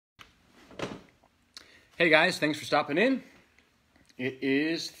Hey guys, thanks for stopping in. It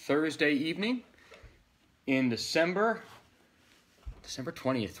is Thursday evening in December 20th,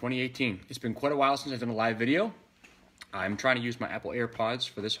 2018. It's been quite a while since I've done a live video. I'm trying to use my Apple AirPods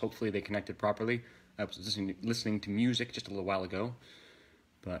for this. Hopefully they connected properly. I was listening to music just a little while ago,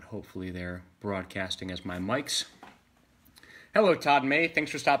 but hopefully they're broadcasting as my mics. Hello, Todd May.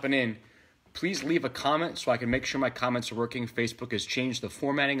 Thanks for stopping in. Please leave a comment so I can make sure my comments are working. Facebook has changed the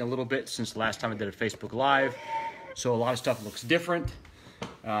formatting a little bit since the last time I did a Facebook Live, so a lot of stuff looks different.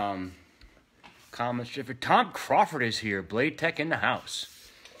 Comments different. Tom Crawford is here. Blade Tech in the house.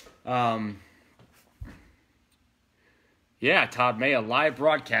 Yeah, Todd May, a live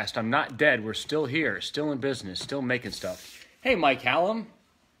broadcast. I'm not dead. We're still here, still in business, still making stuff. Hey, Mike Hallam.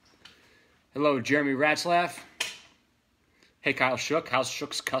 Hello, Jeremy Ratzlaff. Hey, Kyle Shook. How's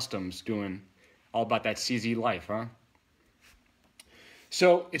Shook's Customs doing? All about that CZ life, huh?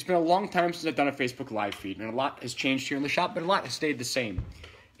 So it's been a long time since I've done a Facebook Live feed, and a lot has changed here in the shop, but a lot has stayed the same.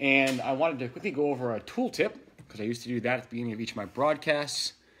 And I wanted to quickly go over a tool tip, because I used to do that at the beginning of each of my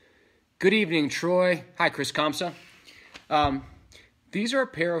broadcasts. Good evening, Troy. Hi, Chris Kamsa. These are a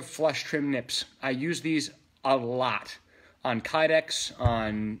pair of flush trim nips. I use these a lot on kydex,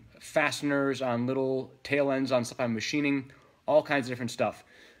 on fasteners, on little tail ends, on stuff I'm machining, all kinds of different stuff.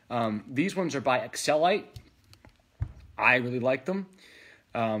 These ones are by Excelite. I really like them.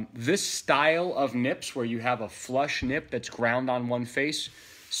 This style of nips where you have a flush nip that's ground on one face,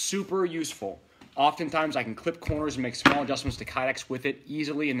 super useful. Oftentimes I can clip corners and make small adjustments to kydex with it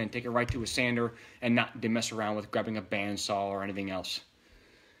easily and then take it right to a sander and not mess around with grabbing a bandsaw or anything else.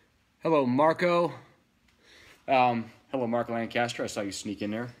 Hello, Marco. Hello, Marco Lancaster. I saw you sneak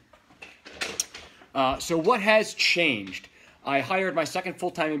in there. So what has changed? I hired my second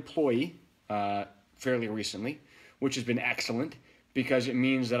full-time employee fairly recently, which has been excellent because it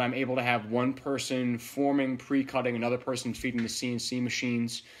means that I'm able to have one person forming, pre-cutting, another person feeding the CNC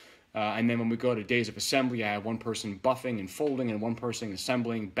machines, and then when we go to days of assembly, I have one person buffing and folding and one person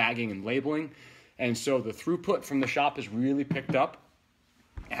assembling, bagging, and labeling. And so the throughput from the shop has really picked up.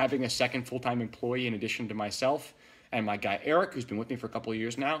 Having a second full-time employee in addition to myself and my guy Eric, who's been with me for a couple of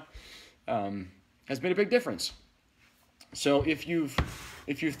years now, has been a big difference. So if you've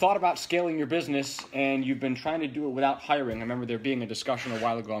thought about scaling your business and you've been trying to do it without hiring, I remember there being a discussion a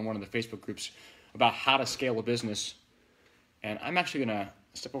while ago on one of the Facebook groups about how to scale a business. And I'm actually going to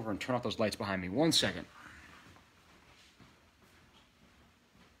step over and turn off those lights behind me. 1 second.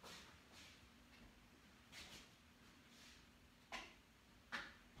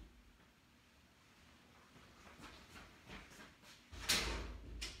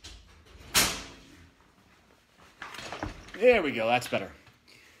 There we go, that's better.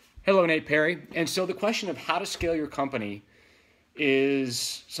 Hello, Nate Perry. And so the question of how to scale your company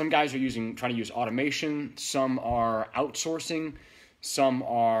is some guys are trying to use automation, some are outsourcing, some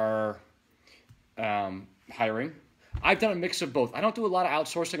are hiring. I've done a mix of both. I don't do a lot of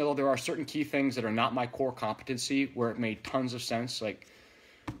outsourcing, although there are certain key things that are not my core competency where it made tons of sense. Like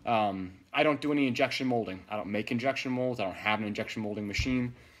I don't do any injection molding. I don't make injection molds. I don't have an injection molding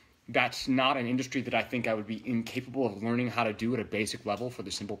machine. That's not an industry that I think I would be incapable of learning how to do at a basic level for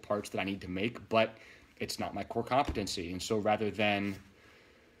the simple parts that I need to make, but it's not my core competency. And so rather than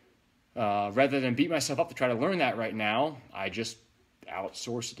beat myself up to try to learn that right now, I just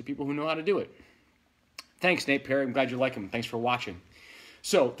outsource it to people who know how to do it. Thanks, Nate Perry. I'm glad you like them. Thanks for watching.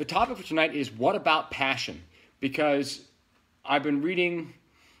 So the topic for tonight is what about passion? Because I've been reading.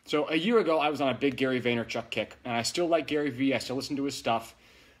 So a year ago, I was on a big Gary Vaynerchuk kick, and I still like Gary V. I still listen to his stuff.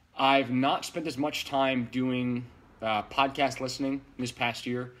 I've not spent as much time doing podcast listening this past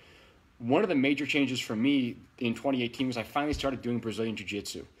year. One of the major changes for me in 2018 was I finally started doing Brazilian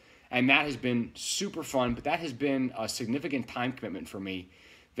Jiu-Jitsu. And that has been super fun, but that has been a significant time commitment for me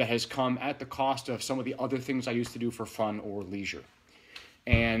that has come at the cost of some of the other things I used to do for fun or leisure.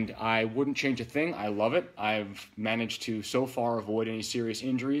 And I wouldn't change a thing. I love it. I've managed to so far avoid any serious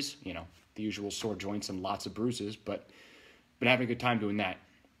injuries, the usual sore joints and lots of bruises, but been having a good time doing that.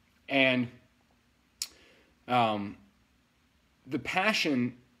 And the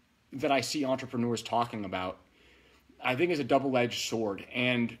passion that I see entrepreneurs talking about, I think is a double-edged sword.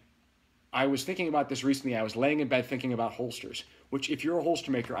 And I was thinking about this recently. I was laying in bed thinking about holsters, which if you're a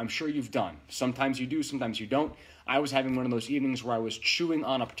holster maker, I'm sure you've done. Sometimes you do, sometimes you don't. I was having one of those evenings where I was chewing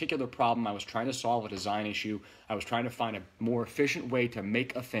on a particular problem. I was trying to solve a design issue. I was trying to find a more efficient way to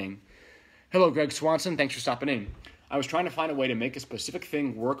make a thing. Hello, Greg Swanson. Thanks for stopping in. I was trying to find a way to make a specific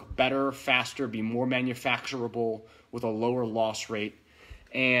thing work better, faster, be more manufacturable with a lower loss rate.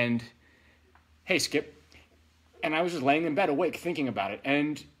 And hey, Skip. And I was just laying in bed awake thinking about it.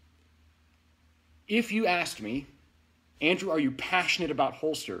 And If you asked me, Andrew, are you passionate about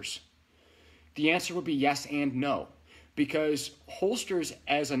holsters? The answer would be yes and no, because holsters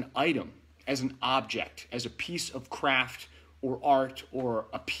as an item, as an object, as a piece of craft or art or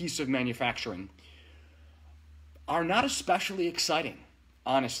a piece of manufacturing are not especially exciting,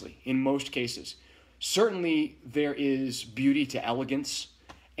 honestly, in most cases. Certainly there is beauty to elegance,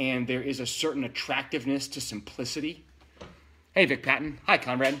 and there is a certain attractiveness to simplicity. Hey, Vic Patton. Hi,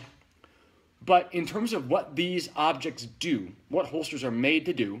 Conrad. But in terms of what these objects do, what holsters are made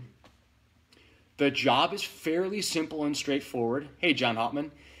to do, the job is fairly simple and straightforward. Hey, John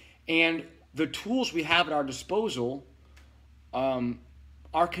Hoffman. And the tools we have at our disposal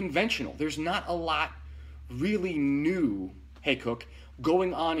are conventional. There's not a lot really new, hey, Cook,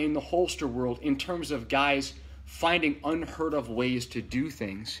 going on in the holster world in terms of guys finding unheard of ways to do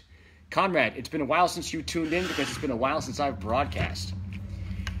things. Conrad, it's been a while since you tuned in because it's been a while since I've broadcast.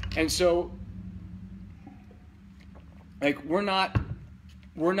 And so, like, we're not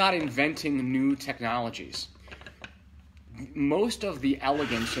inventing new technologies. Most of the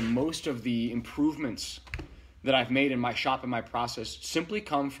elegance and most of the improvements that I've made in my shop and my process simply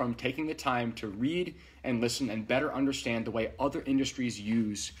come from taking the time to read and listen and better understand the way other industries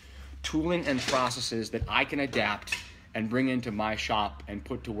use tooling and processes that I can adapt and bring into my shop and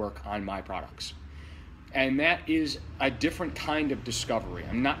put to work on my products. And that is a different kind of discovery.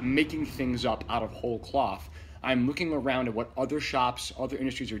 I'm not making things up out of whole cloth. I'm looking around at what other shops, other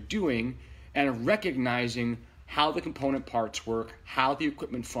industries are doing, and recognizing how the component parts work, how the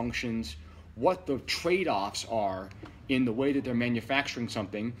equipment functions, what the trade-offs are in the way that they're manufacturing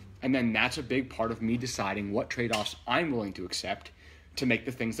something, and then that's a big part of me deciding what trade-offs I'm willing to accept to make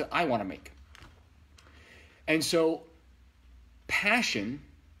the things that I want to make. And so, passion,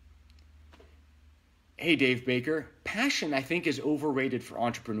 hey Dave Baker, passion I think is overrated for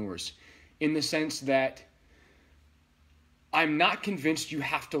entrepreneurs in the sense that I'm not convinced you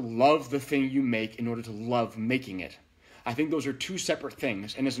have to love the thing you make in order to love making it. I think those are two separate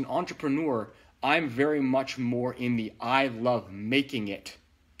things. And as an entrepreneur, I'm very much more in the I love making it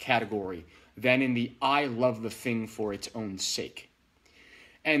category than in the I love the thing for its own sake.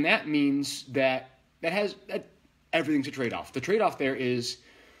 And that means that everything's a trade-off. The trade-off there is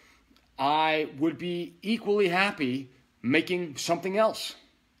I would be equally happy making something else,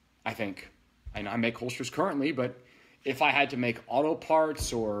 I think. And I make holsters currently, but if I had to make auto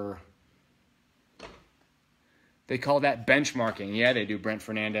parts or... They call that benchmarking. Yeah, they do, Brent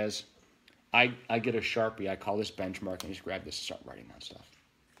Fernandez. I get a Sharpie. I call this benchmarking. Just grab this and start writing that stuff.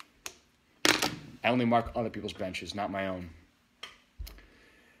 I only mark other people's benches, not my own.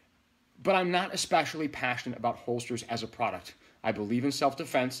 But I'm not especially passionate about holsters as a product. I believe in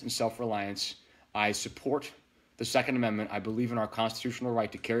self-defense and self-reliance. I support the Second Amendment. I believe in our constitutional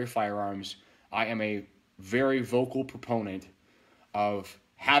right to carry firearms. I am a very vocal proponent of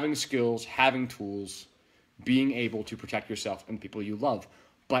having skills, having tools, being able to protect yourself and people you love.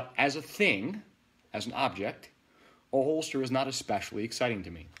 But as a thing, as an object, a holster is not especially exciting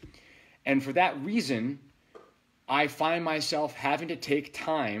to me. And for that reason, I find myself having to take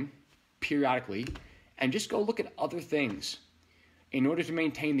time periodically and just go look at other things in order to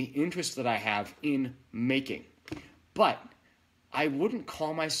maintain the interest that I have in making. But I wouldn't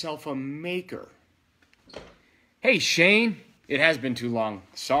call myself a maker. Hey, Shane, it has been too long.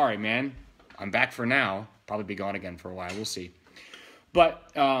 Sorry, man. I'm back for now. Probably be gone again for a while. We'll see.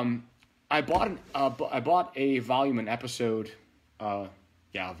 But I bought a volume, an episode, a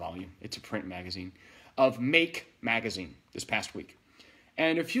volume. It's a print magazine of Make magazine this past week.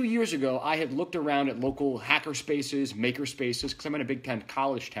 And a few years ago, I had looked around at local hacker spaces, maker spaces, because I'm in a big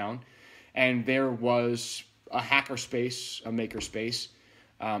college town, and there was a hacker space, a maker space,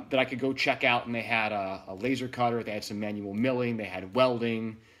 that I could go check out, and they had a laser cutter, they had some manual milling, they had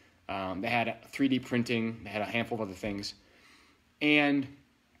welding, they had 3D printing, they had a handful of other things. And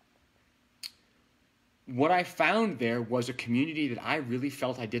what I found there was a community that I really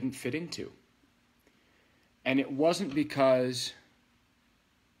felt I didn't fit into. And it wasn't because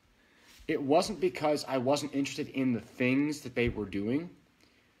I wasn't interested in the things that they were doing,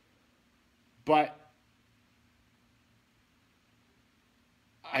 but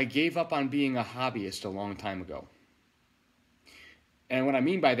I gave up on being a hobbyist a long time ago. And what I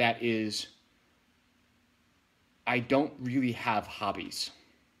mean by that is I don't really have hobbies.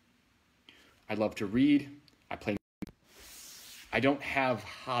 I love to read. I play. I don't have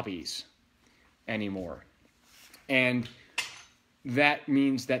hobbies anymore. And that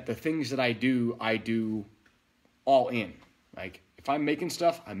means that the things that I do all in. Like, if I'm making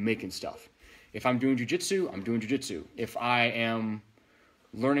stuff, I'm making stuff. If I'm doing jiu-jitsu, I'm doing jiu-jitsu. If I am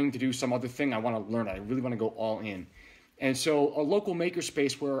learning to do some other thing I want to learn. I really want to go all in. And so a local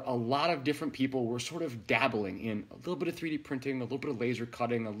makerspace where a lot of different people were sort of dabbling in a little bit of 3D printing, a little bit of laser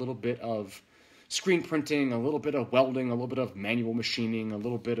cutting, a little bit of screen printing, a little bit of welding, a little bit of manual machining, a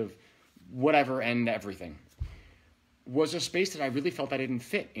little bit of whatever and everything, was a space that I really felt I didn't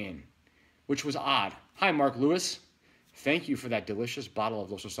fit in, which was odd. Hi, Mark Lewis. Thank you for that delicious bottle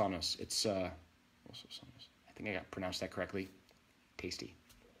of Los Osanos. It's Los Osanos. I think I got pronounced that correctly. Tasty.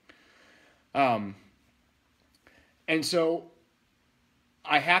 And so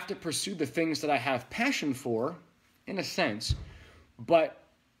I have to pursue the things that I have passion for, in a sense, but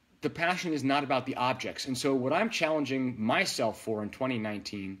the passion is not about the objects. And so what I'm challenging myself for in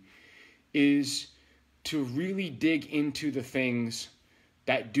 2019 is to really dig into the things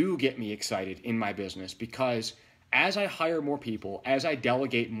that do get me excited in my business, because as I hire more people, as I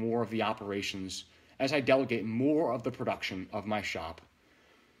delegate more of the operations, as I delegate more of the production of my shop,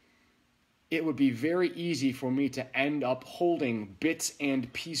 it would be very easy for me to end up holding bits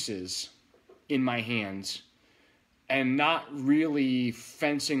and pieces in my hands and not really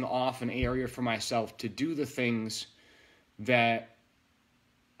fencing off an area for myself to do the things that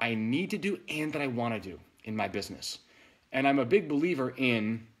I need to do and that I want to do in my business. And I'm a big believer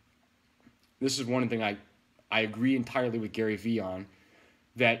in, this is one thing I agree entirely with Gary Vee on,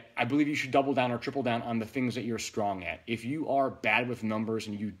 that I believe you should double down or triple down on the things that you're strong at. If you are bad with numbers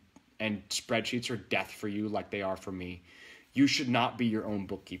and spreadsheets are death for you like they are for me, you should not be your own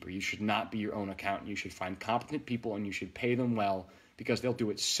bookkeeper. You should not be your own accountant. You should find competent people and you should pay them well, because they'll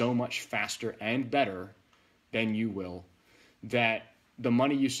do it so much faster and better than you will, that the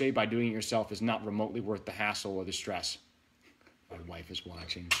money you save by doing it yourself is not remotely worth the hassle or the stress. My wife is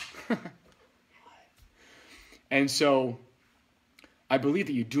watching. And so I believe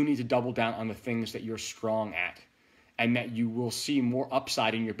that you do need to double down on the things that you're strong at, and that you will see more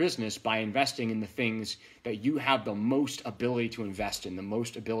upside in your business by investing in the things that you have the most ability to invest in, the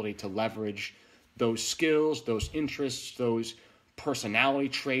most ability to leverage those skills, those interests, those personality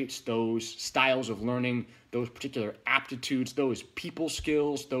traits, those styles of learning, those particular aptitudes, those people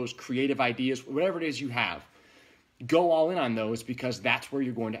skills, those creative ideas, whatever it is you have. Go all in on those, because that's where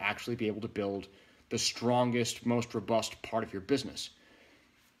you're going to actually be able to build the strongest, most robust part of your business.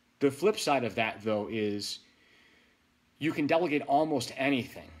 The flip side of that, though, is you can delegate almost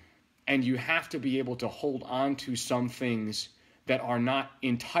anything, and you have to be able to hold on to some things that are not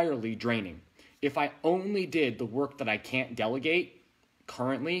entirely draining. If I only did the work that I can't delegate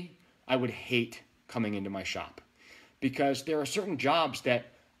currently, I would hate coming into my shop, because there are certain jobs that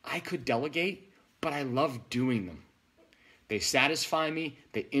I could delegate, but I love doing them. They satisfy me,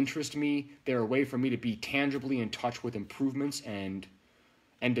 they interest me, they're a way for me to be tangibly in touch with improvements and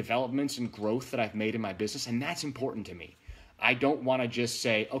developments and growth that I've made in my business, and that's important to me. I don't want to just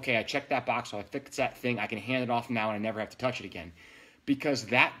say, okay, I checked that box, so I fixed that thing, I can hand it off now and I never have to touch it again, because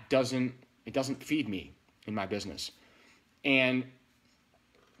that doesn't feed me in my business. And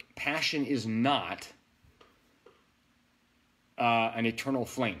passion is not an eternal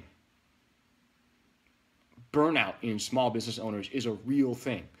flame. Burnout in small business owners is a real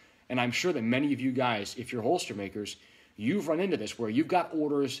thing. And I'm sure that many of you guys, if you're holster makers, you've run into this where you've got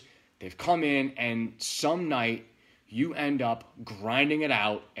orders, they've come in, and some night you end up grinding it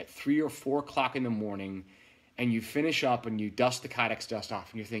out at 3 or 4 o'clock in the morning, and you finish up and you dust the Kydex dust off,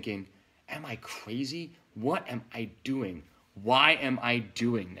 and you're thinking, am I crazy? What am I doing? Why am I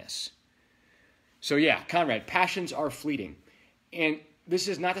doing this? So yeah, Conrad, passions are fleeting. And this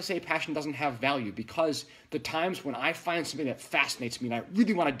is not to say passion doesn't have value, because the times when I find something that fascinates me and I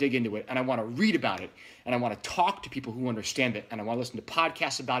really want to dig into it and I want to read about it and I want to talk to people who understand it and I want to listen to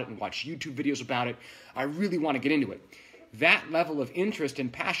podcasts about it and watch YouTube videos about it, I really want to get into it. That level of interest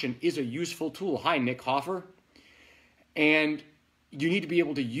and passion is a useful tool. Hi, Nick Hoffer. And you need to be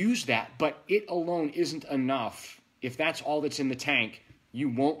able to use that, but it alone isn't enough. If that's all that's in the tank, you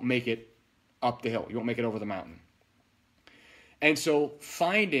won't make it up the hill. You won't make it over the mountain. And so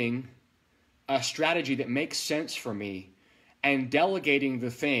finding a strategy that makes sense for me and delegating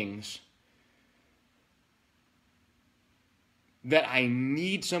the things that I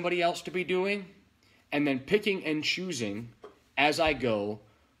need somebody else to be doing, and then picking and choosing as I go.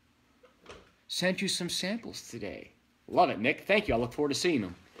 Sent you some samples today. Love it, Nick. Thank you. I look forward to seeing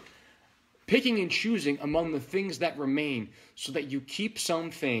them. Picking and choosing among the things that remain so that you keep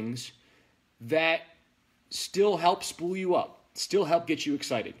some things that still help spool you up, still help get you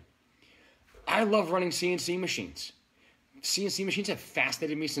excited. I love running CNC machines. CNC machines have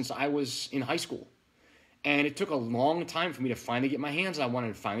fascinated me since I was in high school. And it took a long time for me to finally get my hands on one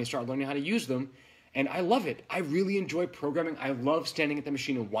and finally start learning how to use them. And I love it. I really enjoy programming. I love standing at the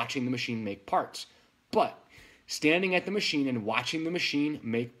machine and watching the machine make parts. But standing at the machine and watching the machine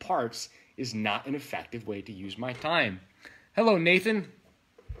make parts is not an effective way to use my time. Hello, Nathan.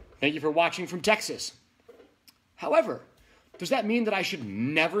 Thank you for watching from Texas. However, does that mean that I should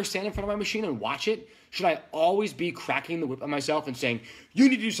never stand in front of my machine and watch it? Should I always be cracking the whip on myself and saying, you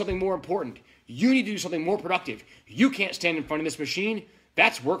need to do something more important. You need to do something more productive. You can't stand in front of this machine.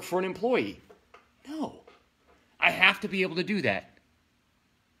 That's work for an employee. No, I have to be able to do that.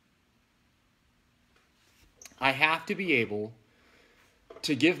 I have to be able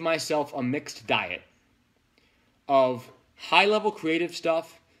to give myself a mixed diet of high-level creative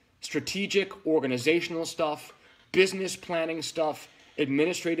stuff, strategic organizational stuff, business planning stuff,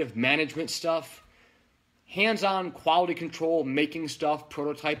 administrative management stuff, hands-on quality control, making stuff,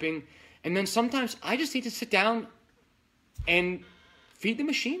 prototyping, and then sometimes I just need to sit down and feed the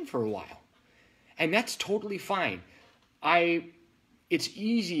machine for a while. And that's totally fine. It's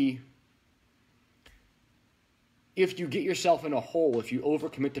easy if you get yourself in a hole, if you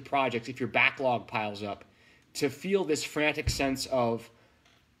overcommit to projects, if your backlog piles up, to feel this frantic sense of,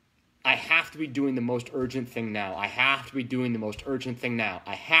 I have to be doing the most urgent thing now. I have to be doing the most urgent thing now.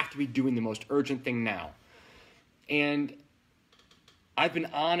 I have to be doing the most urgent thing now. And I've been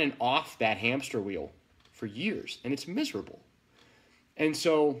on and off that hamster wheel for years, and it's miserable. And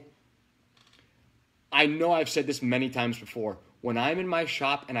so I know I've said this many times before. When I'm in my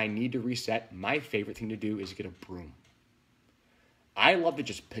shop and I need to reset, my favorite thing to do is get a broom. I love to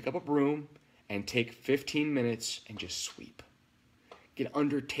just pick up a broom and take 15 minutes and just sweep. Get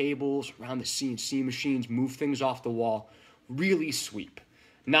under tables, around the CNC machines, move things off the wall, really sweep.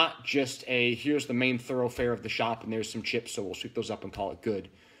 Not just here's the main thoroughfare of the shop and there's some chips, so we'll sweep those up and call it good.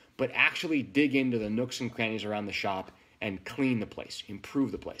 But actually dig into the nooks and crannies around the shop and clean the place,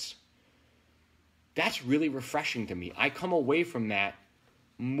 improve the place. That's really refreshing to me. I come away from that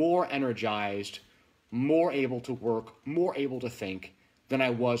more energized, more able to work, more able to think than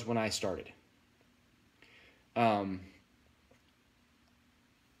I was when I started.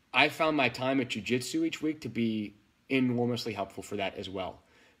 I found my time at jiu-jitsu each week to be enormously helpful for that as well.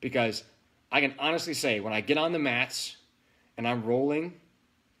 Because I can honestly say, when I get on the mats and I'm rolling,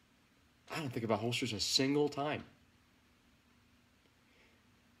 I don't think about holsters a single time.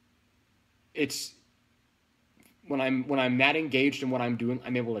 It's when I'm that engaged in what I'm doing,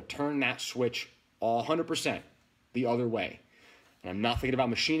 I'm able to turn that switch 100% the other way. And I'm not thinking about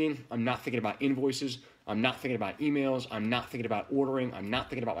machining. I'm not thinking about invoices. I'm not thinking about emails. I'm not thinking about ordering. I'm not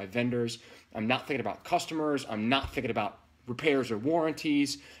thinking about my vendors. I'm not thinking about customers. I'm not thinking about repairs or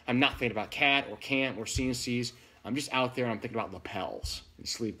warranties. I'm not thinking about CAD or CAM or CNCs. I'm just out there and I'm thinking about lapels and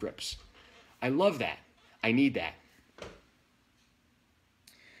sleeve grips. I love that. I need that.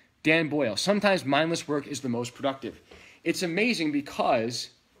 Dan Boyle, sometimes mindless work is the most productive. It's amazing because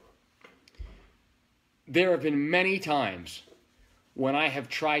there have been many times when I have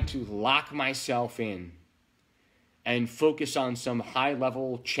tried to lock myself in and focus on some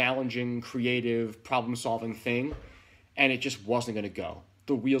high-level, challenging, creative, problem-solving thing, and it just wasn't going to go.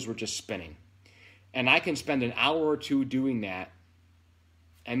 The wheels were just spinning. And I can spend an hour or two doing that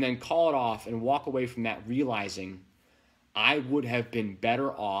and then call it off and walk away from that realizing I would have been better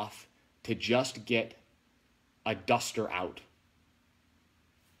off to just get a duster out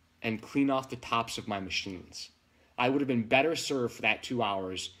and clean off the tops of my machines. I would have been better served for that 2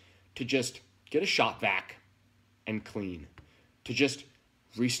 hours to just get a shop vac and clean, to just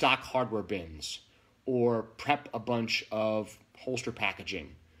restock hardware bins or prep a bunch of holster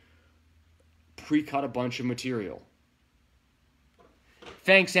packaging, pre-cut a bunch of material.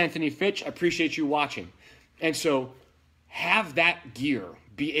 Thanks, Anthony Fitch. I appreciate you watching. And so have that gear,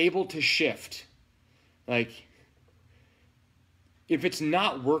 be able to shift. Like, if it's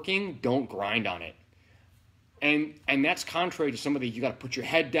not working, don't grind on it. And that's contrary to some of the, you got to put your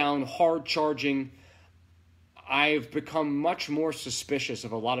head down, hard charging. I've become much more suspicious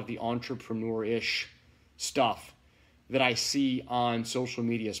of a lot of the entrepreneur-ish stuff that I see on social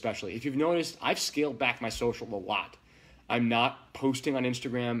media especially. If you've noticed, I've scaled back my social a lot. I'm not posting on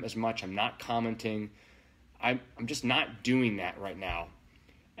Instagram as much. I'm not commenting. I'm just not doing that right now.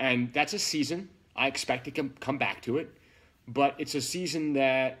 And that's a season. I expect to come back to it. But it's a season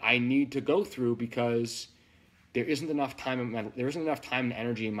that I need to go through because there isn't enough time and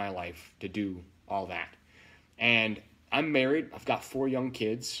energy in my life to do all that. And I'm married. I've got 4 young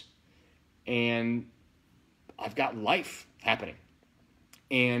kids. And I've got life happening.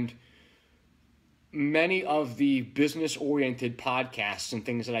 And many of the business-oriented podcasts and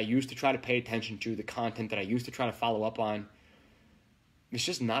things that I used to try to pay attention to, the content that I used to try to follow up on, it's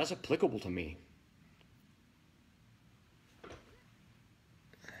just not as applicable to me.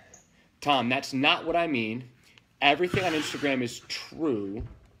 Tom, that's not what I mean. Everything on Instagram is true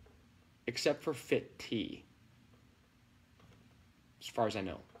except for Fit Tea. As far as I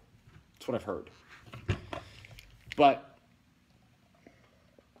know. That's what I've heard. But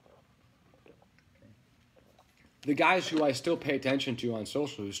the guys who I still pay attention to on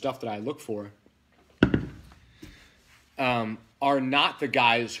social, the stuff that I look for, are not the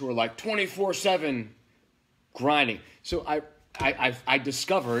guys who are like 24/7 grinding. So I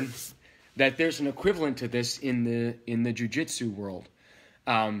discovered that there's an equivalent to this in the jiu-jitsu world.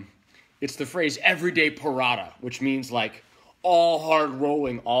 It's the phrase everyday parada, which means like all hard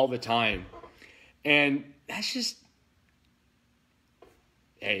rolling all the time. And that's just,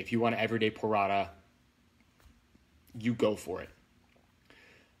 hey, if you want an everyday parada, you go for it.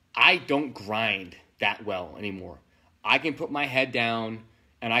 I don't grind that well anymore. I can put my head down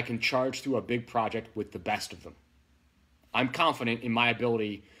and I can charge through a big project with the best of them. I'm confident in my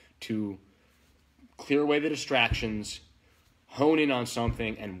ability to clear away the distractions, hone in on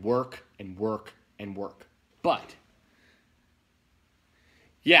something, and work and work and work. But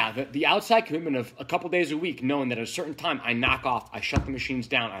yeah, the outside commitment of a couple days a week, knowing that at a certain time I knock off, I shut the machines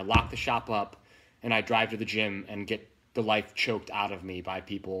down, I lock the shop up, and I drive to the gym and get the life choked out of me by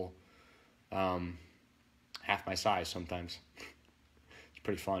people half my size sometimes. It's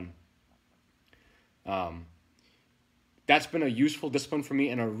pretty fun. That's been a useful discipline for me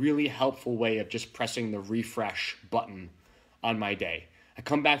and a really helpful way of just pressing the refresh button on my day. I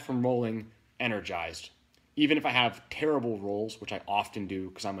come back from rolling energized. Even if I have terrible rolls, which I often do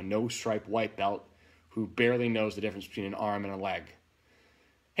because I'm a no-stripe white belt who barely knows the difference between an arm and a leg.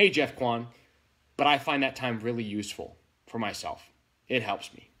 Hey, Jeff Kwan. But I find that time really useful for myself. It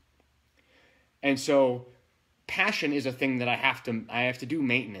helps me. And so passion is a thing that I have to do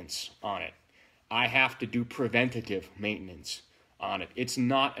maintenance on it. I have to do preventative maintenance on it. It's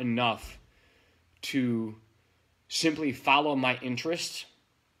not enough to simply follow my interests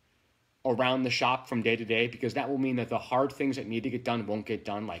around the shop from day to day, because that will mean that the hard things that need to get done won't get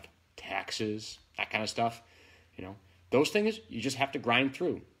done, like taxes, that kind of stuff. You know, those things you just have to grind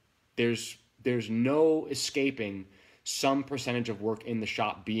through. There's no escaping some percentage of work in the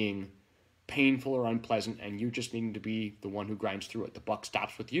shop being painful or unpleasant, and you just need to be the one who grinds through it. The buck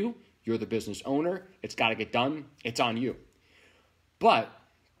stops with you. You're the business owner. It's got to get done. It's on you. But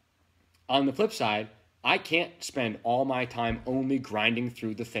on the flip side, I can't spend all my time only grinding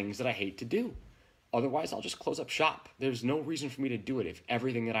through the things that I hate to do. Otherwise, I'll just close up shop. There's no reason for me to do it if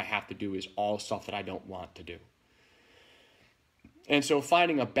everything that I have to do is all stuff that I don't want to do. And so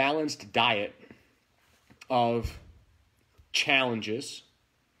finding a balanced diet of challenges,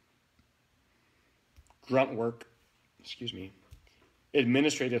 grunt work,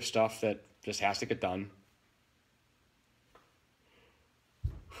 administrative stuff that just has to get done,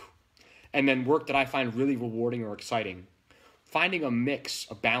 and then work that I find really rewarding or exciting. Finding a mix,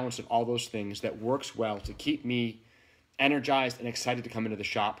 a balance of all those things that works well to keep me energized and excited to come into the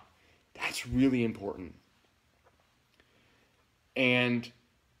shop, that's really important. And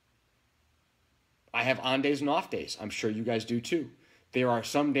I have on days and off days. I'm sure you guys do too. There are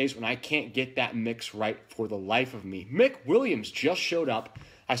some days when I can't get that mix right for the life of me. Mick Williams just showed up.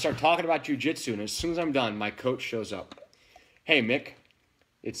 I start talking about jiu-jitsu, and as soon as I'm done, my coach shows up. Hey, Mick.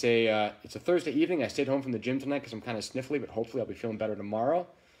 It's a Thursday evening. I stayed home from the gym tonight because I'm kind of sniffly, but hopefully I'll be feeling better tomorrow.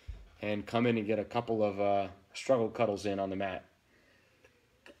 And come in and get a couple of struggle cuddles in on the mat.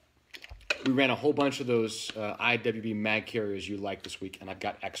 We ran a whole bunch of those IWB mag carriers you like this week, and I've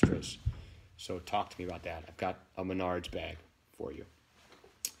got extras. So talk to me about that. I've got a Menards bag for you.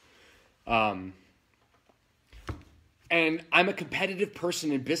 And I'm a competitive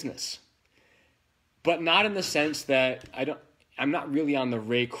person in business, but not in the sense that I'm not really on the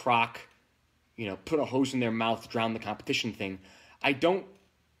Ray Kroc, put a hose in their mouth, drown the competition thing. I don't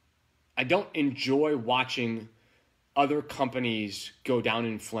enjoy watching other companies go down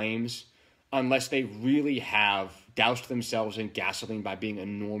in flames unless they really have doused themselves in gasoline by being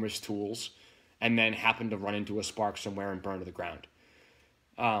enormous tools and then happen to run into a spark somewhere and burn to the ground.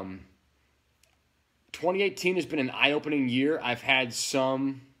 2018 has been an eye-opening year. I've had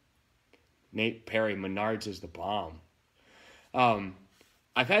some... Nate Perry, Menards is the bomb.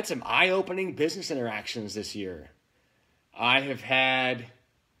 I've had some eye-opening business interactions this year. I have had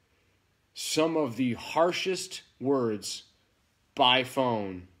some of the harshest words by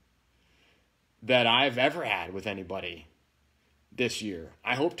phone that I've ever had with anybody this year.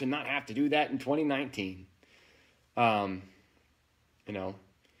 I hope to not have to do that in 2019. When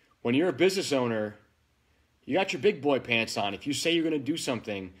you're a business owner, you got your big boy pants on. If you say you're going to do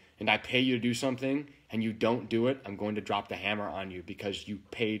something and I pay you to do something and you don't do it, I'm going to drop the hammer on you because you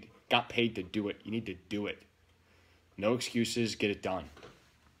paid got paid to do it. You need to do it. No excuses. Get it done.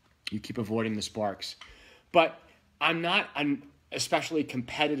 You keep avoiding the sparks. But I'm not an especially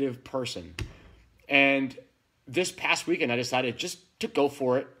competitive person. And this past weekend, I decided just to go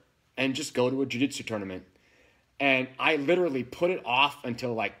for it and just go to a jiu-jitsu tournament. And I literally put it off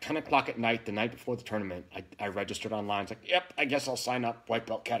until like 10 o'clock at night, the night before the tournament. I registered online. It's like, yep, I guess I'll sign up. White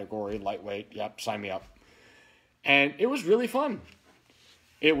belt category, lightweight. Yep, sign me up. And it was really fun.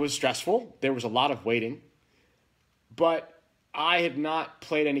 It was stressful. There was a lot of waiting. But I had not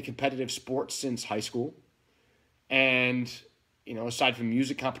played any competitive sports since high school. And, you know, aside from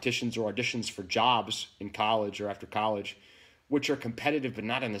music competitions or auditions for jobs in college or after college, which are competitive but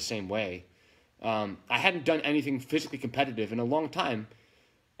not in the same way, I hadn't done anything physically competitive in a long time,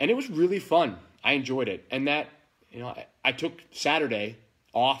 and it was really fun. I enjoyed it. And that, you know, I took Saturday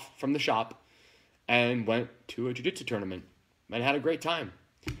off from the shop and went to a jiu-jitsu tournament and had a great time.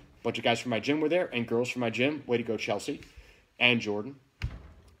 A bunch of guys from my gym were there and girls from my gym. Way to go, Chelsea and Jordan.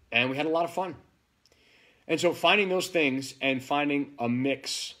 And we had a lot of fun. And so finding those things and finding a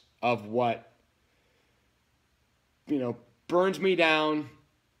mix of what, you know, burns me down,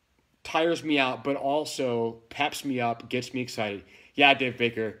 tires me out, but also peps me up, gets me excited. Yeah, Dave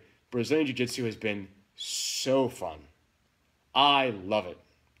Baker, Brazilian Jiu-Jitsu has been so fun. I love it.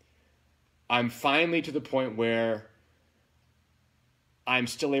 I'm finally to the point where I'm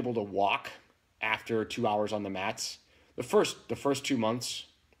still able to walk after 2 hours on the mats. The first 2 months,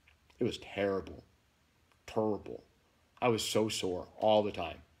 it was terrible. Terrible. I was so sore all the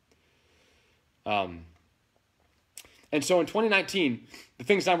time. And so in 2019, the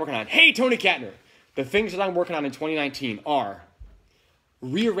things that I'm working on, hey, Tony Katner, the things that I'm working on in 2019 are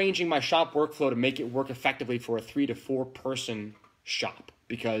rearranging my shop workflow to make it work effectively for a 3 to 4 person shop,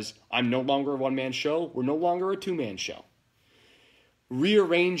 because I'm no longer a one-man show. We're no longer a two-man show.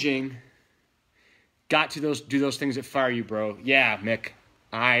 Rearranging, got to do those things that fire you, bro. Yeah, Mick,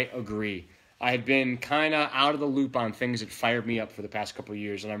 I agree. I had been kind of out of the loop on things that fired me up for the past couple of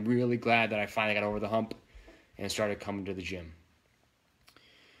years, and I'm really glad that I finally got over the hump and started coming to the gym.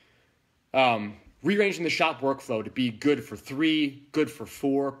 Rearranging the shop workflow to be good for 3, good for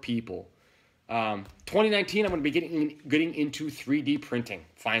 4 people. 2019, I'm going to be getting into 3D printing,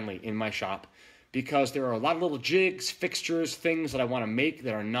 finally, in my shop, because there are a lot of little jigs, fixtures, things that I want to make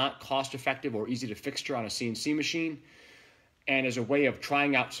that are not cost-effective or easy to fixture on a CNC machine. And as a way of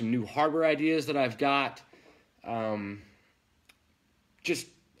trying out some new hardware ideas that I've got, just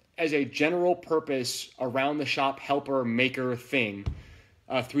as a general purpose around the shop helper maker thing,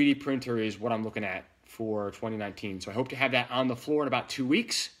 a 3D printer is what I'm looking at for 2019. So I hope to have that on the floor in about 2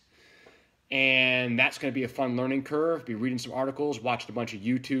 weeks. And that's going to be a fun learning curve. Be reading some articles, watching a bunch of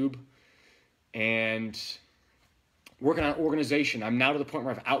YouTube, and working on organization. I'm now to the point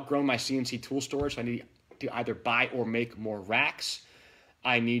where I've outgrown my CNC tool storage. So I need to either buy or make more racks.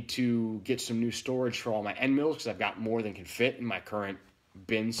 I need to get some new storage for all my end mills because I've got more than can fit in my current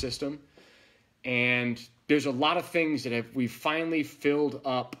bin system. And there's a lot of things that we've finally filled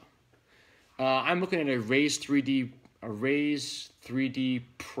up. I'm looking at a Raise 3D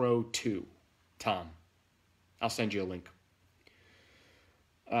Pro 2, Tom. I'll send you a link.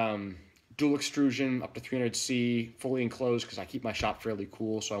 Dual extrusion up to 300C, fully enclosed because I keep my shop fairly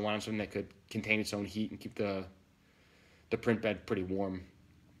cool, so I wanted something that could contain its own heat and keep the print bed pretty warm.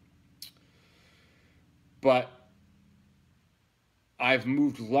 But I've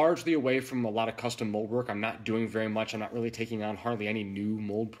moved largely away from a lot of custom mold work. I'm not doing very much. I'm not really taking on hardly any new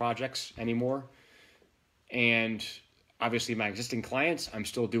mold projects anymore. And obviously my existing clients, I'm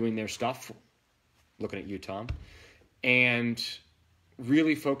still doing their stuff. Looking at you, Tom. And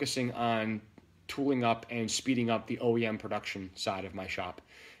really focusing on tooling up and speeding up the OEM production side of my shop.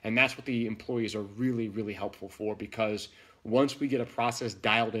 And that's what the employees are really, really helpful for, because once we get a process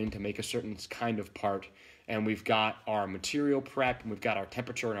dialed in to make a certain kind of part, and we've got our material prep, and we've got our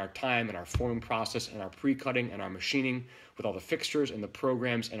temperature and our time and our forming process and our pre-cutting and our machining with all the fixtures and the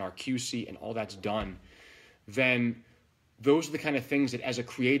programs and our QC and all that's done, then those are the kind of things that as a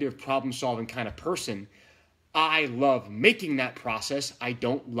creative problem-solving kind of person, I love making that process. I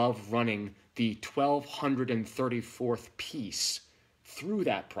don't love running the 1234th piece through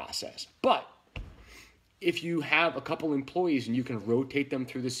that process. But if you have a couple employees and you can rotate them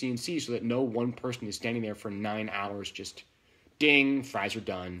through the CNC so that no one person is standing there for 9 hours just ding, fries are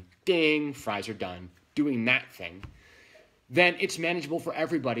done, ding, fries are done, doing that thing, then it's manageable for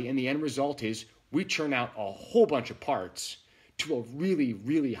everybody. And the end result is we churn out a whole bunch of parts to a really,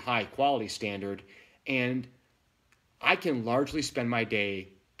 really high quality standard. And I can largely spend my day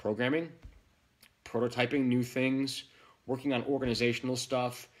programming, prototyping new things, working on organizational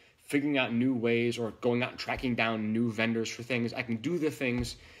stuff, figuring out new ways or going out and tracking down new vendors for things. I can do the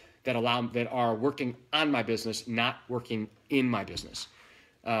things that are working on my business, not working in my business.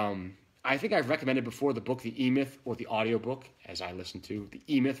 I think I've recommended before the book, The E-Myth, or the audiobook, as I listen to, The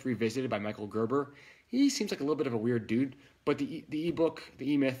E-Myth Revisited by Michael Gerber. He seems like a little bit of a weird dude, but the e-book,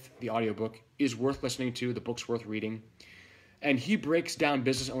 The E-Myth, the audiobook, is worth listening to. The book's worth reading. And he breaks down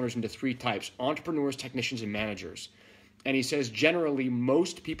business owners into 3 types: entrepreneurs, technicians, and managers. And he says generally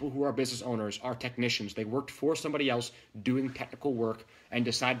most people who are business owners are technicians. They worked for somebody else doing technical work and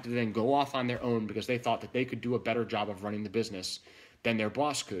decided to then go off on their own because they thought that they could do a better job of running the business than their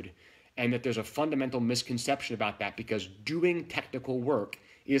boss could. And that there's a fundamental misconception about that, because doing technical work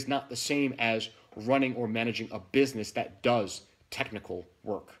is not the same as running or managing a business that does technical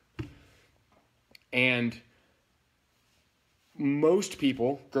work. And most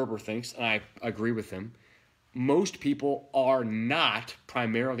people, Gerber thinks, and I agree with him, most people are not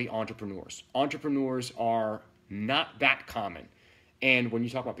primarily entrepreneurs. Entrepreneurs are not that common. And when you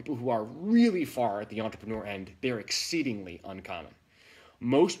talk about people who are really far at the entrepreneur end, they're exceedingly uncommon.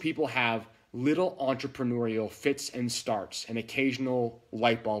 Most people have little entrepreneurial fits and starts and occasional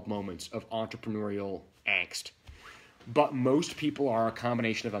light bulb moments of entrepreneurial angst. But most people are a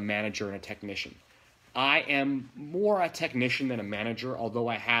combination of a manager and a technician. I am more a technician than a manager, although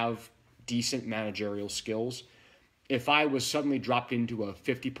I have decent managerial skills. If I was suddenly dropped into a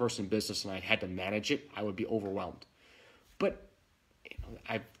 50-person business and I had to manage it, I would be overwhelmed. But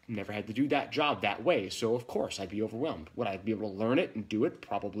I've never had to do that job that way, so of course I'd be overwhelmed. Would I be able to learn it and do it?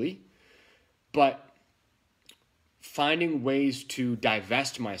 Probably. But finding ways to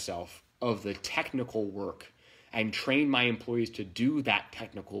divest myself of the technical work and train my employees to do that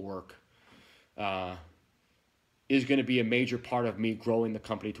technical work is going to be a major part of me growing the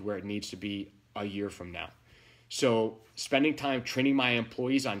company to where it needs to be a year from now. So spending time training my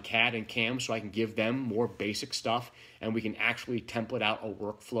employees on CAD and CAM so I can give them more basic stuff and we can actually template out a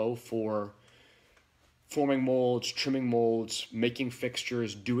workflow for forming molds, trimming molds, making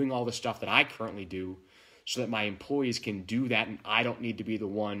fixtures, doing all the stuff that I currently do so that my employees can do that and I don't need to be the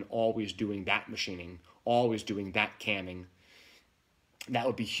one always doing that machining, always doing that camming. That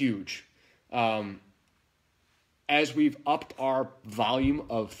would be huge. As we've upped our volume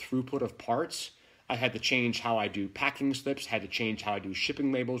of throughput of parts, I had to change how I do packing slips, had to change how I do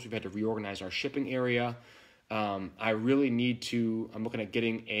shipping labels. We've had to reorganize our shipping area. I really need to, I'm looking at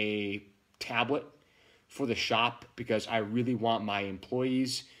getting a tablet for the shop because I really want my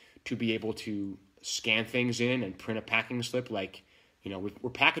employees to be able to scan things in and print a packing slip. Like, we're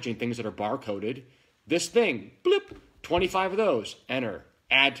packaging things that are barcoded. This thing, blip, 25 of those, enter,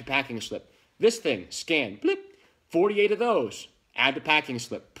 add to packing slip. This thing, scan, blip, 48 of those, add to packing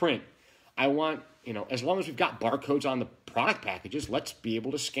slip, print. I want, as long as we've got barcodes on the product packages, let's be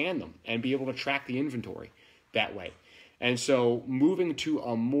able to scan them and be able to track the inventory that way. And so moving to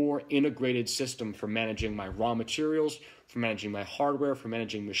a more integrated system for managing my raw materials, for managing my hardware, for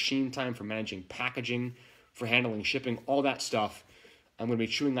managing machine time, for managing packaging, for handling shipping, all that stuff, I'm going to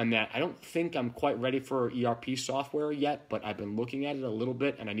be chewing on that. I don't think I'm quite ready for ERP software yet, but I've been looking at it a little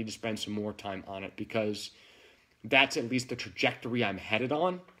bit and I need to spend some more time on it because that's at least the trajectory I'm headed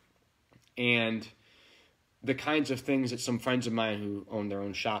on. And the kinds of things that some friends of mine who own their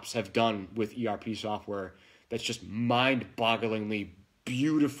own shops have done with ERP software that's just mind-bogglingly,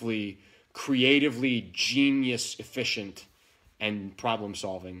 beautifully, creatively, genius, efficient, and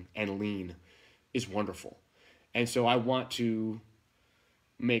problem-solving and lean is wonderful. And so I want to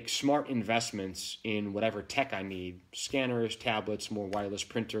make smart investments in whatever tech I need, scanners, tablets, more wireless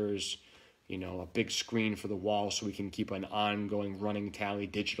printers, a big screen for the wall so we can keep an ongoing running tally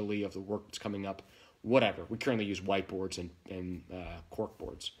digitally of the work that's coming up, whatever. We currently use whiteboards and cork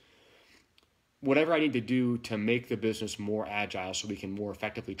boards. Whatever I need to do to make the business more agile so we can more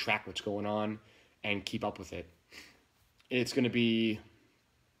effectively track what's going on and keep up with it. It's going to be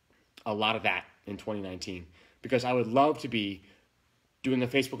a lot of that in 2019 because I would love to be doing a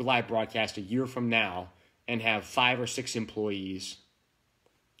Facebook Live broadcast a year from now and have 5 or 6 employees.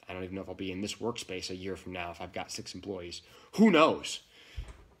 I don't even know if I'll be in this workspace a year from now if I've got 6 employees. Who knows?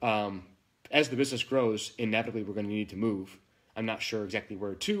 As the business grows, inevitably we're going to need to move. I'm not sure exactly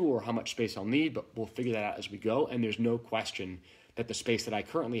where to or how much space I'll need, but we'll figure that out as we go. And there's no question that the space that I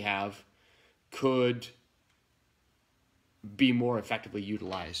currently have could be more effectively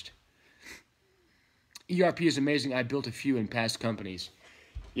utilized. ERP is amazing. I built a few in past companies.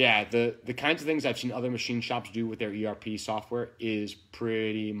 Yeah, the kinds of things I've seen other machine shops do with their ERP software is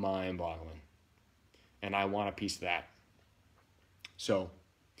pretty mind-boggling. And I want a piece of that. So,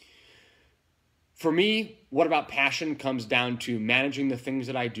 For me, what about passion comes down to managing the things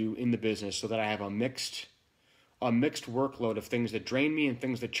that I do in the business so that I have a mixed workload of things that drain me and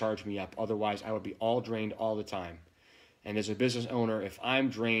things that charge me up. Otherwise, I would be all drained all the time. And as a business owner, if I'm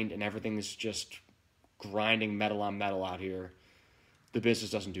drained and everything is just grinding metal on metal out here, the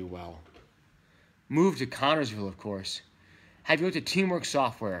business doesn't do well. Move to Connorsville, of course. Have you looked at Teamwork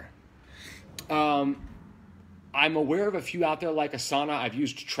Software? I'm aware of a few out there like Asana. I've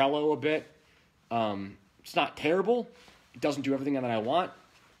used Trello a bit. It's not terrible. It doesn't do everything that I want.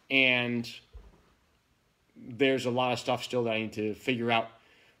 And there's a lot of stuff still that I need to figure out.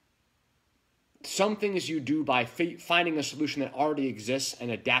 Some things you do by finding a solution that already exists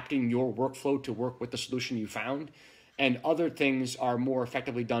and adapting your workflow to work with the solution you found. And other things are more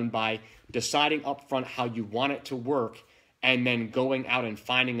effectively done by deciding upfront how you want it to work and then going out and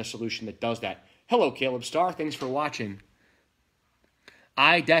finding a solution that does that. Hello, Caleb Starr. Thanks for watching.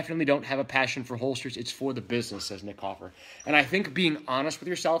 I definitely don't have a passion for holsters. It's for the business, says Nick Hoffer. And I think being honest with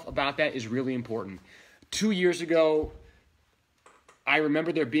yourself about that is really important. 2 years ago, I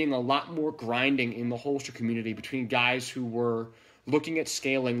remember there being a lot more grinding in the holster community between guys who were looking at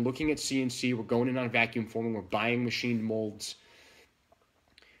scaling, looking at CNC, we're going in on vacuum forming, we're buying machined molds,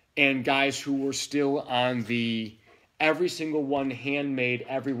 and guys who were still on the every single one handmade,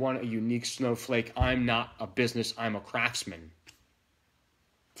 every one a unique snowflake, I'm not a business, I'm a craftsman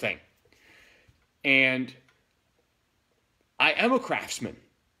thing. And I am a craftsman,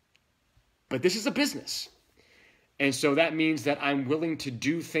 but this is a business. And so that means that I'm willing to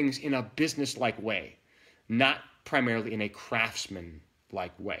do things in a business-like way, not primarily in a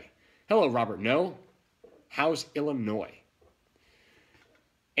craftsman-like way. Hello, Robert No. How's Illinois?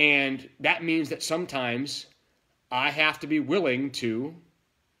 And that means that sometimes I have to be willing to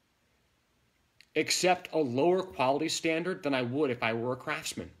accept a lower quality standard than I would if I were a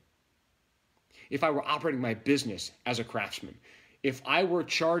craftsman. If I were operating my business as a craftsman. If I were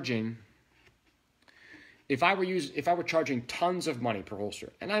charging tons of money per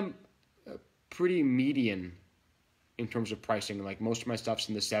holster, and I'm pretty median in terms of pricing, like most of my stuff's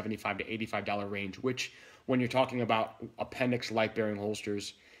in the $75 to $85 range, which when you're talking about appendix light-bearing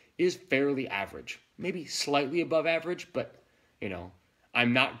holsters is fairly average. Maybe slightly above average, but you know,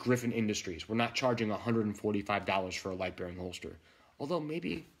 I'm not Griffin Industries. We're not charging $145 for a light-bearing holster. Although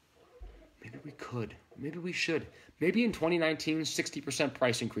maybe we could. Maybe we should. Maybe in 2019, 60%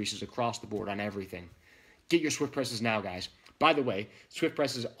 price increases across the board on everything. Get your Swift presses now, guys. By the way, Swift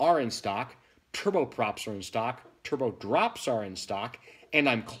presses are in stock. Turbo props are in stock. Turbo drops are in stock. And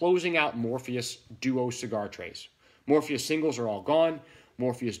I'm closing out Morpheus Duo cigar trays. Morpheus singles are all gone.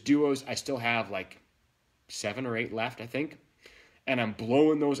 Morpheus Duos, I still have like 7 or 8 left, I think. And I'm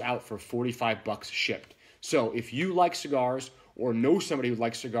blowing those out for $45 shipped. So if you like cigars or know somebody who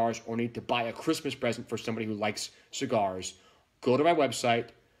likes cigars or need to buy a Christmas present for somebody who likes cigars, go to my website,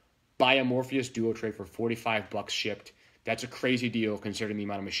 buy a Morpheus Duo tray for $45 shipped. That's a crazy deal considering the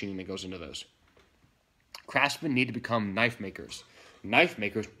amount of machining that goes into those. Craftsmen need to become knife makers. Knife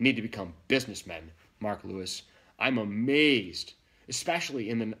makers need to become businessmen, Mark Lewis. I'm amazed, especially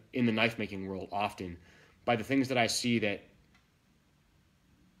in the knife making world often, by the things that I see that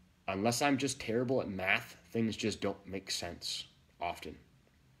unless I'm just terrible at math, things just don't make sense often.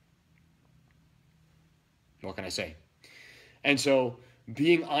 What can I say? And so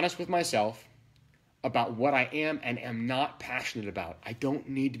being honest with myself about what I am and am not passionate about. I don't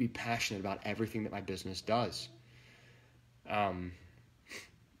need to be passionate about everything that my business does. I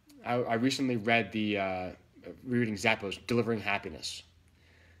recently read reading Zappos, Delivering Happiness.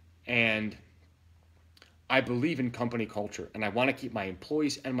 And I believe in company culture, and I want to keep my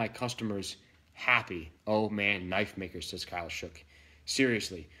employees and my customers happy. Oh man, knife makers, says Kyle Shook.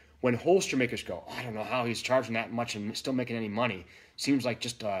 Seriously, when holster makers go, I don't know how he's charging that much and still making any money. Seems like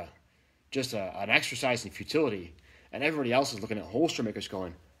just an exercise in futility. And everybody else is looking at holster makers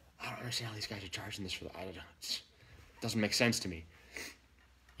going, I don't understand how these guys are charging this for that. I don't know. It doesn't make sense to me.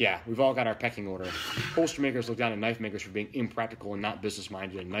 Yeah, we've all got our pecking order. Holster makers look down at knife makers for being impractical and not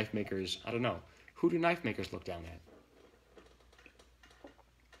business-minded. And knife makers, I don't know. Who do knife makers look down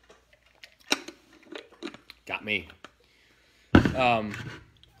at? Got me.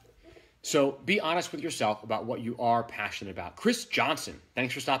 So be honest with yourself about what you are passionate about. Chris Johnson,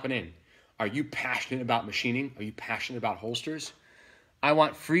 thanks for stopping in. Are you passionate about machining? Are you passionate about holsters? I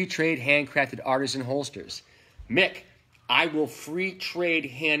want free trade handcrafted artisan holsters. Mick, I will free trade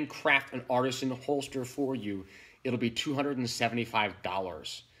handcraft an artisan holster for you. It'll be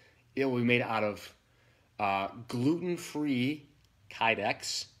 $275. It will be made out of gluten-free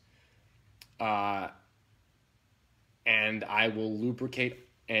Kydex. And I will lubricate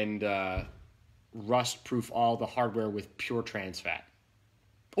and rust-proof all the hardware with pure trans fat.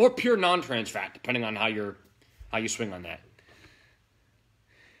 Or pure non-trans fat, depending on how you swing on that.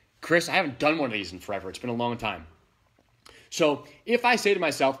 Chris, I haven't done one of these in forever. It's been a long time. So if I say to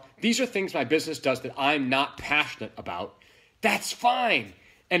myself, these are things my business does that I'm not passionate about, that's fine.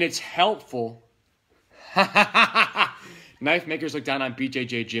 And it's helpful. Knife makers look down on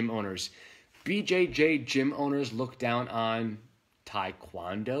BJJ gym owners. BJJ gym owners look down on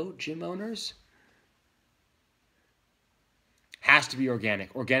Taekwondo gym owners? Has to be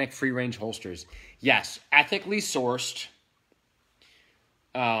organic. Organic free-range holsters. Yes, ethically sourced,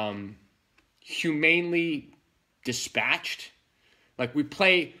 humanely dispatched. Like we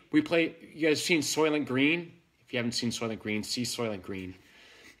play, you guys seen Soylent Green? If you haven't seen Soylent Green, see Soylent Green.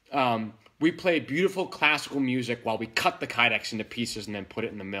 We play beautiful classical music while we cut the kydex into pieces and then put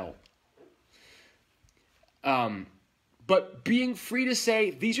it in the mill. But being free to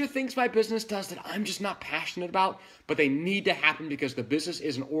say, these are things my business does that I'm just not passionate about, but they need to happen because the business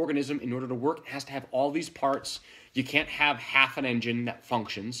is an organism. In order to work, it has to have all these parts. You can't have half an engine that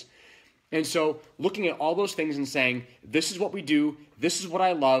functions. And so looking at all those things and saying, this is what we do, this is what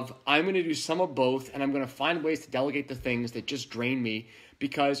I love, I'm going to do some of both, and I'm going to find ways to delegate the things that just drain me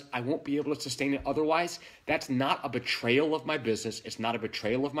because I won't be able to sustain it otherwise. That's not a betrayal of my business. It's not a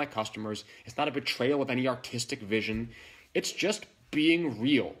betrayal of my customers. It's not a betrayal of any artistic vision. It's just being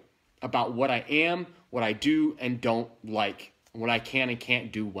real about what I am, what I do and don't like, what I can and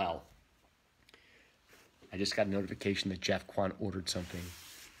can't do well. I just got a notification that Jeff Kwan ordered something.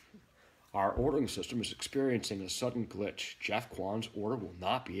 Our ordering system is experiencing a sudden glitch. Jeff Kwan's order will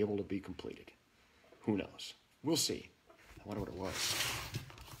not be able to be completed. Who knows? We'll see. I wonder what it was.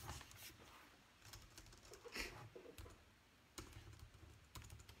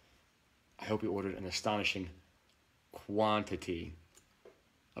 I hope he ordered an astonishing quantity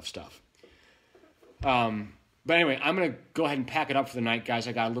of stuff. But anyway, I'm going to go ahead and pack it up for the night, guys.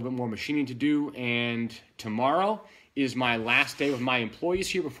 I got a little bit more machining to do, and tomorrow is my last day with my employees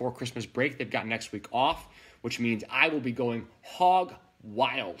here before Christmas break. They've got next week off, which means I will be going hog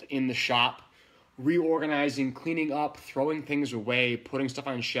wild in the shop, reorganizing, cleaning up, throwing things away, putting stuff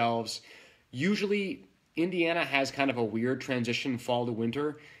on shelves. Usually, Indiana has kind of a weird transition fall to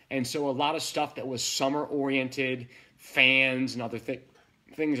winter, and so a lot of stuff that was summer-oriented, fans and other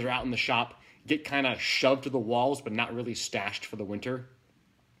things that are out in the shop, get kind of shoved to the walls but not really stashed for the winter.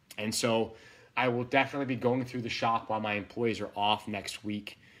 And so I will definitely be going through the shop while my employees are off next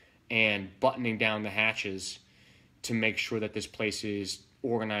week and buttoning down the hatches to make sure that this place is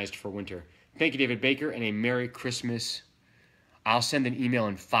organized for winter. Thank you, David Baker, and a Merry Christmas. I'll send an email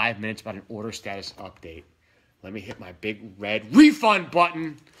in 5 minutes about an order status update. Let me hit my big red refund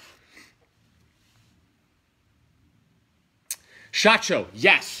button. SHOT Show,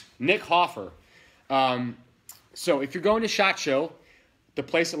 yes, Nick Hoffer. So if you're going to SHOT Show, the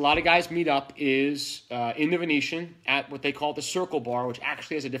place a lot of guys meet up is in the Venetian at what they call the Circle Bar, which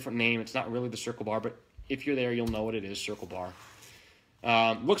actually has a different name. It's not really the Circle Bar, but if you're there, you'll know what it is, Circle Bar.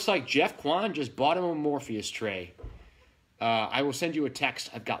 Looks like Jeff Kwan just bought him a Morpheus tray. I will send you a text.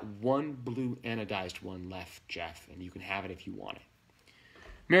 I've got one blue anodized one left, Jeff, and you can have it if you want it.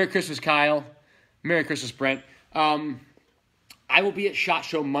 Merry Christmas, Kyle. Merry Christmas, Brent. I will be at SHOT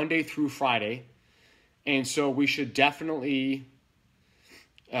Show Monday through Friday, and so we should definitely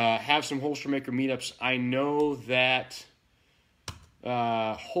have some holster maker meetups. I know that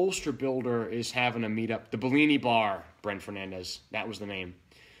Holster Builder is having a meetup. The Bellini Bar, Brent Fernandez, that was the name.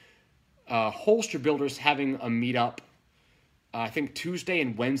 Holster Builder's having a meetup, I think Tuesday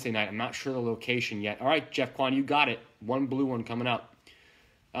and Wednesday night. I'm not sure the location yet. All right, Jeff Kwan, you got it. One blue one coming up.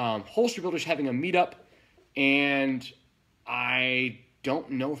 Holster Builder's having a meetup, and I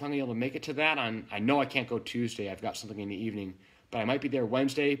don't know if I'm going to be able to make it to that. I know I can't go Tuesday. I've got something in the evening, but I might be there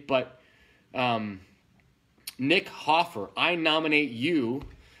Wednesday. But Nick Hoffer, I nominate you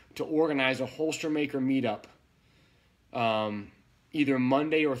to organize a holster maker meetup either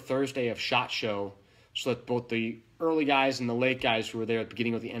Monday or Thursday of SHOT Show so that both the early guys and the late guys who are there at the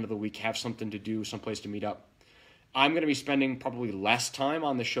beginning or the end of the week have something to do, someplace to meet up. I'm going to be spending probably less time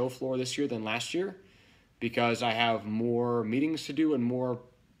on the show floor this year than last year because I have more meetings to do and more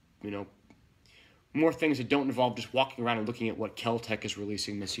things that don't involve just walking around and looking at what Kel-Tec is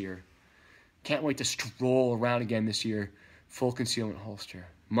releasing this year. Can't wait to stroll around again this year. Full concealment holster.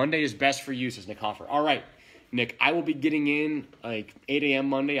 Monday is best for you, says Nick Hoffer. All right, Nick, I will be getting in like 8 a.m.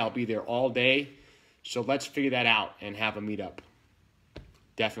 Monday. I'll be there all day. So let's figure that out and have a meetup.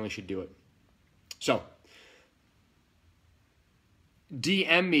 Definitely should do it. So,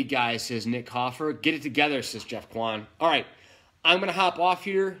 DM me, guys, says Nick Hoffer. Get it together, says Jeff Kwan. All right, I'm going to hop off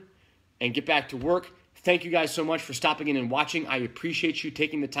here and get back to work. Thank you guys so much for stopping in and watching. I appreciate you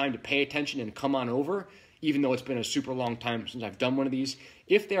taking the time to pay attention and come on over, even though it's been a super long time since I've done one of these.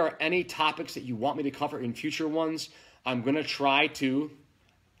 If there are any topics that you want me to cover in future ones, I'm going to try to,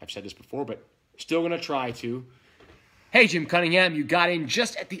 I've said this before, but still going to try to. Hey, Jim Cunningham, you got in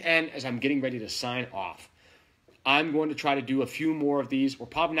just at the end as I'm getting ready to sign off. I'm going to try to do a few more of these. We're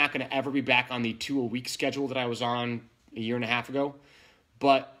probably not going to ever be back on the 2-a-week schedule that I was on a year and a half ago.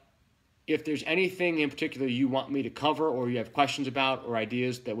 But if there's anything in particular you want me to cover or you have questions about or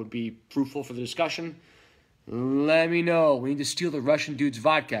ideas that would be fruitful for the discussion, let me know. We need to steal the Russian dude's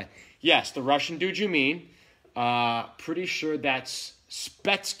vodka. Yes, the Russian dude you mean. Pretty sure that's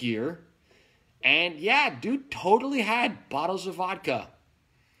Spetsgear. And yeah, dude totally had bottles of vodka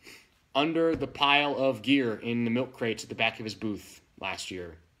under the pile of gear in the milk crates at the back of his booth last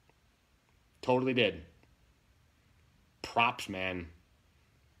year. Totally did. Props, man.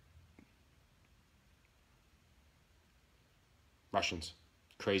 Russians.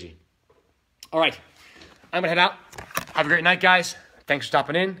 Crazy. All right. I'm going to head out. Have a great night, guys. Thanks for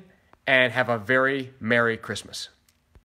stopping in, and have a very Merry Christmas.